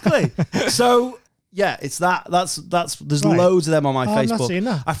 exactly. So yeah, it's that. That's. There's Right. loads of them on my Oh, I've Facebook. not seen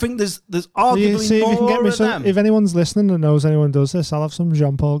that. I think there's Will you arguably see if more you can get me of some. them. If anyone's listening and knows anyone does this, I'll have some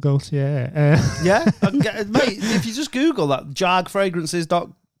Jean Paul Gaultier. Yeah, I can get, mate. If you just Google that,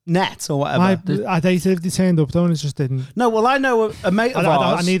 jagfragrances.net or whatever. I dated if they turned up though, and it just didn't. No, well, I know a mate of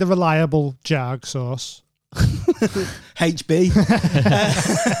ours. I need a reliable Jag sauce. HB.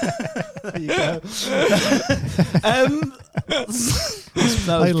 There you go. That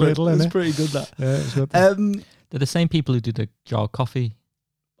was, Little, that's innit? pretty good. That. Yeah, it's good. They're the same people who do the jar coffee.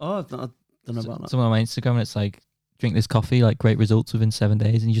 Oh, I don't know about that. Someone on my Instagram, and it's like, drink this coffee, like great results within 7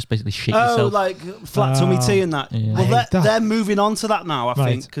 days, and you just basically shit Oh, yourself. like flat tummy tea and that. Yeah. Well, I hate that. they're moving on to that now, I Right.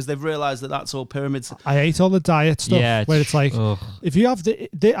 think, because they've realised that that's all pyramids. I hate all the diet stuff Yeah, where it's like, ugh. if you have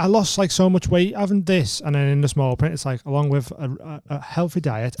I lost like so much weight having this, and then in the small print, it's like along with a healthy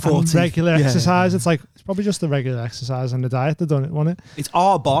diet 40. and regular Yeah. exercise. It's like it's probably just the regular exercise and the diet that done it, wasn't it? It's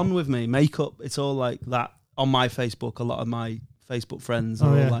Arbonne with me, makeup. It's all like that on my Facebook. A lot of my Facebook friends are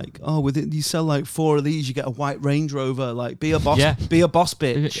all like, "Oh, with it, you sell like 4 of these, you get a white Range Rover. Like, be a boss, Yeah. be a boss,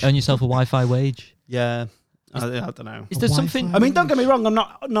 bitch." Earn yourself a Wi-Fi wage. Yeah, I don't know. Is there something? I mean, don't get me wrong. I'm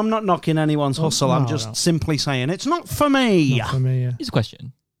not knocking anyone's hustle. I'm no, just no. simply saying it's not for me. Not for me, yeah. Here's a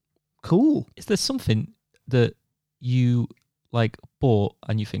question: Cool. Is there something that you like bought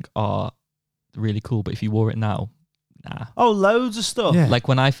and you think, really cool, but if you wore it now, nah? Oh, loads of stuff. Yeah. Like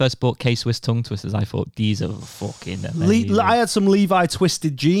when I first bought K-Swiss tongue twisters, I thought these are fucking amazing. I had some Levi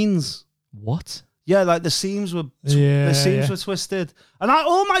twisted jeans. What? Yeah, like the seams were Yeah. were twisted, and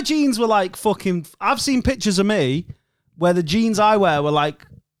all my jeans were like fucking. I've seen pictures of me where the jeans I wear were like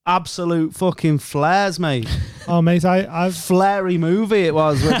absolute fucking flares, mate. Oh, mate, I've Flary movie it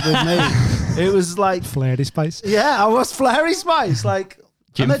was with me. It was like, flirty spice. yeah, I was Flary Spice, like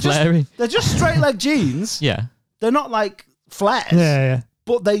Jim and Flary? They're just straight leg jeans. Yeah. They're not like flares. Yeah.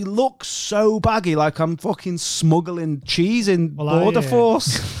 But they look so baggy, like I'm fucking smuggling cheese in Well, Border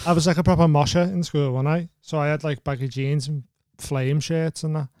Force. I was like a proper mosher in school, wasn't I? So I had like baggy jeans and flame shirts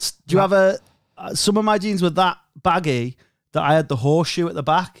and that. Do you have some of my jeans were that baggy that I had the horseshoe at the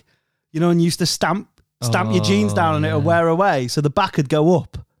back, you know, and you used to stamp your jeans down and it would wear away, so the back would go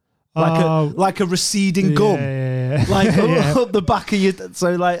up like a receding gum. Yeah. Like Yeah. up the back of you,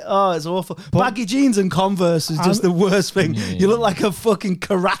 so like, oh, it's awful. Baggy jeans and Converse is just the worst thing. Yeah. You look like a fucking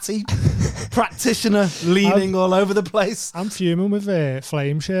karate practitioner leaning all over the place. I'm fuming with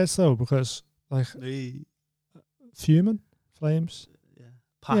flame shirts though, because like fuming flames.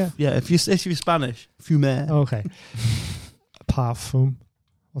 Paf. Yeah, if you're Spanish, fume. Okay. Parfum.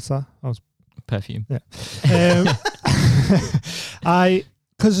 What's that? Perfume. Yeah.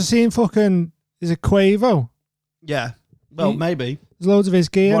 Because I've seen fucking, is it Quavo? Yeah. Well, He- maybe. There's loads of his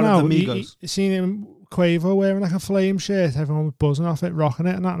gear One now. of the Migos. You seen him, Quavo, wearing like a flame shirt. Everyone was buzzing off it, rocking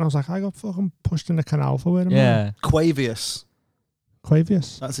it and that. And I was like, I got fucking pushed in the canal for wearing Yeah. Quavius.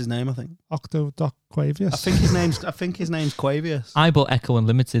 Quavius. That's his name, I think. Octo-Doc Quavius. I think his name's Quavius. I bought Echo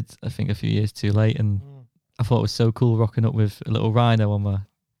Unlimited, I think, a few years too late, and I thought it was so cool rocking up with a little rhino on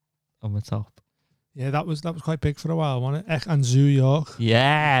my top. Yeah, that was quite big for a while, wasn't it? And Zoo York.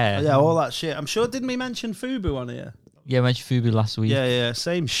 Yeah. Yeah, all that shit. I'm sure, didn't we mention Fubu on here? Yeah, I mentioned Fubu last week. Yeah,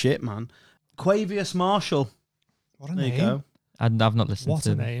 same shit, man. Quavius Marshall. What a There name. you go. I've not listened What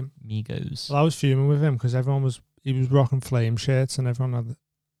to a name. Migos. Well, I was fuming with him because he was rocking flame shirts and everyone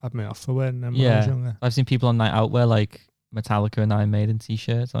had me off for wearing them when I was Yeah. younger. I've seen people on Night Out wear like Metallica and Iron Maiden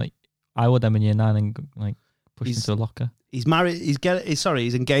t-shirts. Like I wore them in year 9 and like pushed He's- into a locker. He's married.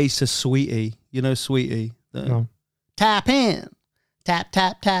 He's engaged to Sweetie. You know Sweetie. No. Tap in, tap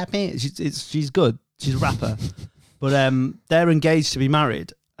in. She's good. She's a rapper, but they're engaged to be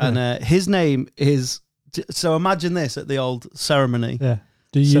married, and his name is. So imagine this at the old ceremony. Yeah.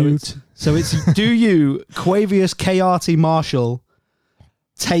 So it's do you Quavius KRT Marshall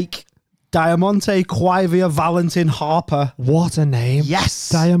take Diamante Quivia Valentin Harper? What a name. Yes.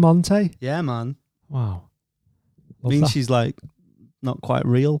 Diamante. Yeah, man. Wow. Love Means that. she's like not quite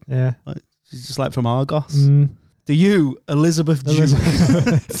real. Yeah. Like, she's just like from Argos. Mm. Do you, Elizabeth Duke,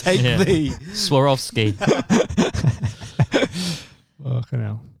 take Yeah. the... Swarovski. Fucking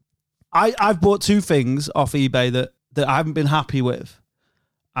hell. I've bought 2 things off eBay that I haven't been happy with.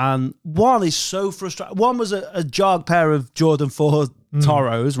 And one is so frustrating. One was a jog pair of Jordan 4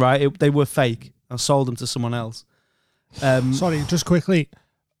 Toros, right? They were fake. I sold them to someone else. Sorry, just quickly.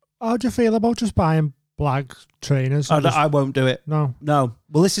 How do you feel about just buying black trainers? I won't do it. No.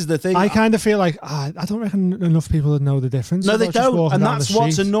 Well, this is the thing. I kind of feel like, I don't reckon enough people would know the difference. No, they about just don't. walking And down that's the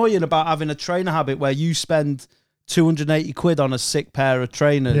what's street. annoying about having a trainer habit where you spend 280 quid on a sick pair of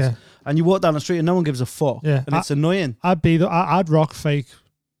trainers Yeah. and you walk down the street and no one gives a fuck. Yeah. And it's annoying. I'd rock fake.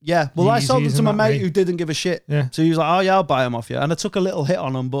 Yeah. Well, I sold them Yeezys to and my that, mate mate. who didn't give a shit. Yeah. So he was like, oh, yeah, I'll buy them off you. And I took a little hit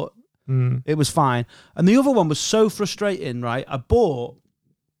on them, but Mm. it was fine. And the other one was so frustrating, right? I bought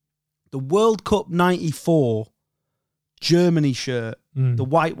the World Cup 94 Germany shirt, the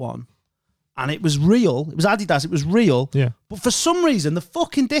white one. and it was real. It was Adidas. It was real. Yeah. But for some reason, the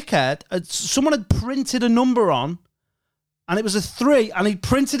fucking dickhead, someone had printed a number on, and it was a 3, and he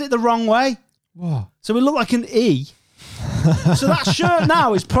printed it the wrong way. What? So it looked like an E. So that shirt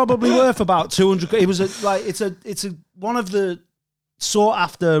now is probably worth about 200. It was it's one of the sought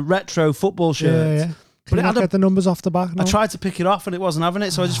after retro football shirts. Yeah. Can you not get the numbers off the back now? I tried to pick it off and it wasn't having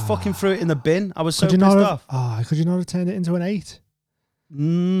it, so I just fucking threw it in the bin. I was so Could you pissed not off. Could you not have turned it into an 8?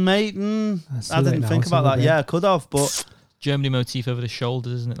 Mate, I didn't think about that. Yeah, I could have, but Germany motif over the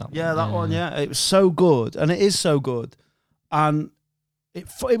shoulders, isn't it? That yeah, one? that one. Yeah, it was so good, and it is so good, and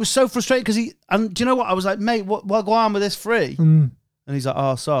it was so frustrating because and do you know what? I was like, mate, what go on with this free? Mm. And he's like,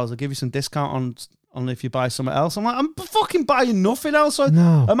 oh, so I'll give you some discount on if you buy something else. I'm like, I'm fucking buying nothing else. So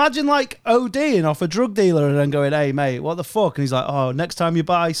No. imagine like ODing off a drug dealer and then going, hey, mate, what the fuck? And he's like, oh, next time you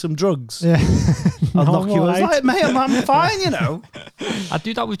buy some drugs, Yeah. I'll No knock you. I was more like, mate, I'm fine, you know. I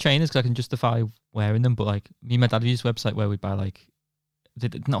do that with trainers because I can justify wearing them. But like me and my dad use a website where we buy like,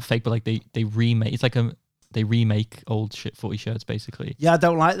 not fake, but like they remake. It's like they remake old footy shirts basically. Yeah, I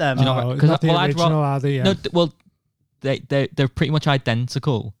don't like them. Do you know, Oh, 'cause not the I'd original, are they? Yeah. No, well, they're pretty much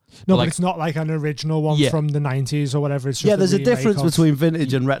identical. No, but like, it's not like an original one Yeah. from the 90s or whatever. It's just Yeah, there's a remake difference of- between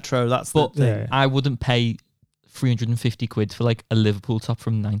vintage and retro. That's the But thing. Yeah. I wouldn't pay 350 quid for like a Liverpool top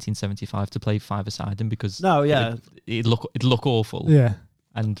from 1975 to play 5-a-side in because No, yeah. it'd look awful. Yeah.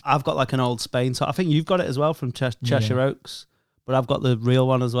 And I've got like an old Spain top. I think you've got it as well from Cheshire Oaks, but I've got the real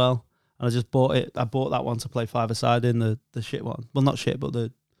one as well. And I just bought it. I bought that one to play 5-a-side in the shit one. Well, not shit, but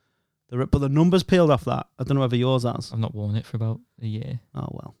the numbers peeled off that. I don't know whether yours has. I've not worn it for about a year. Oh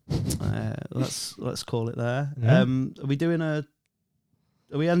well, let's call it there. Yeah. Are we doing Are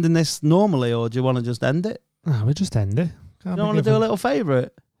we ending this normally, or do you want to just end it? Oh, we just end it. You don't want to do a little favourite?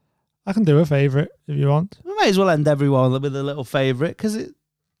 I can do a favourite if you want. We may as well end everyone with a little favourite because it's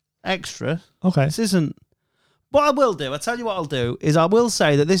extra. Okay. This isn't. What I will do, I'll tell you what I'll do, is I will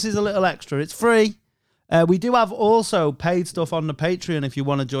say that this is a little extra. It's free. We do have also paid stuff on the Patreon if you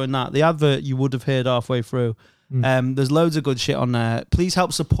want to join that. The advert you would have heard halfway through. There's loads of good shit on there. Please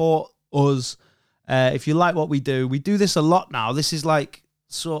help support us. If you like what we do this a lot now. This is like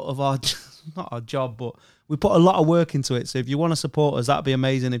sort of our, not our job, but we put a lot of work into it. So if you want to support us, that'd be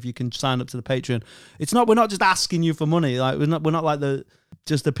amazing if you can sign up to the Patreon. We're not just asking you for money. Like we're not like the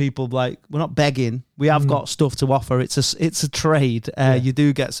people, like we're not begging. We have got stuff to offer. It's a trade. You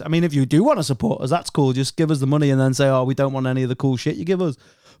do get, I mean, if you do want to support us, that's cool. Just give us the money and then say, oh, we don't want any of the cool shit you give us.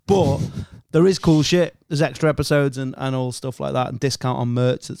 But there is cool shit. There's extra episodes and all stuff like that, and discount on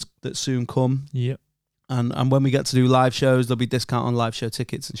merch that soon come. Yep. And when we get to do live shows, there'll be discount on live show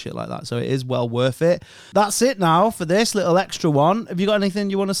tickets and shit like that. So it is well worth it. That's it now for this little extra one. Have you got anything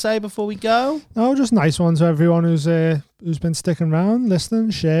you want to say before we go? No, just nice one to everyone who's been sticking around, listening,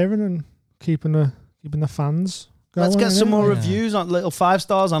 sharing, and keeping the fans going. Let's get some innit? more reviews on little 5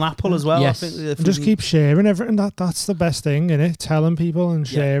 stars on Apple as well. Yes. I think And just keep sharing everything. That's the best thing, innit? Telling people and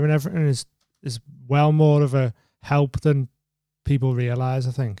sharing everything is well more of a help than people realise,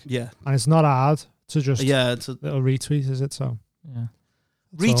 I think. Yeah. And it's not hard to just it's a little retweet, is it? So Yeah.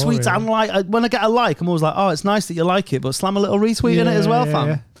 that's all, retweets really. and like. When I get a like, I'm always like, oh, it's nice that you like it, but slam a little retweet in it as well,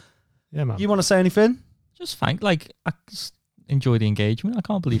 fam. Yeah, man. You want to say anything? Just I just enjoy the engagement. I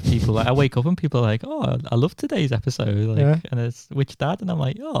can't believe people I wake up and people are like, oh, I love today's episode, and it's which dad, and I'm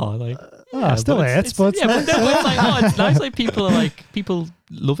like, oh, like still but hurts, but yeah, but then it's like, oh, it's nice. Like people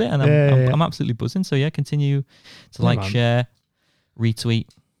love it, and I'm absolutely buzzing. So yeah, continue to man. share, retweet.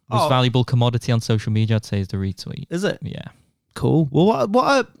 Most valuable commodity on social media, I'd say, is the retweet. Is it? Yeah. Cool. Well,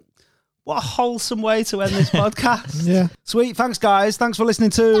 what a wholesome way to end this podcast. Yeah. Sweet. Thanks, guys. Thanks for listening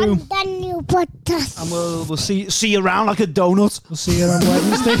to. The new podcast. And we'll see you around like a donut. We'll see you on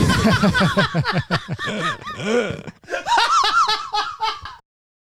Wednesday.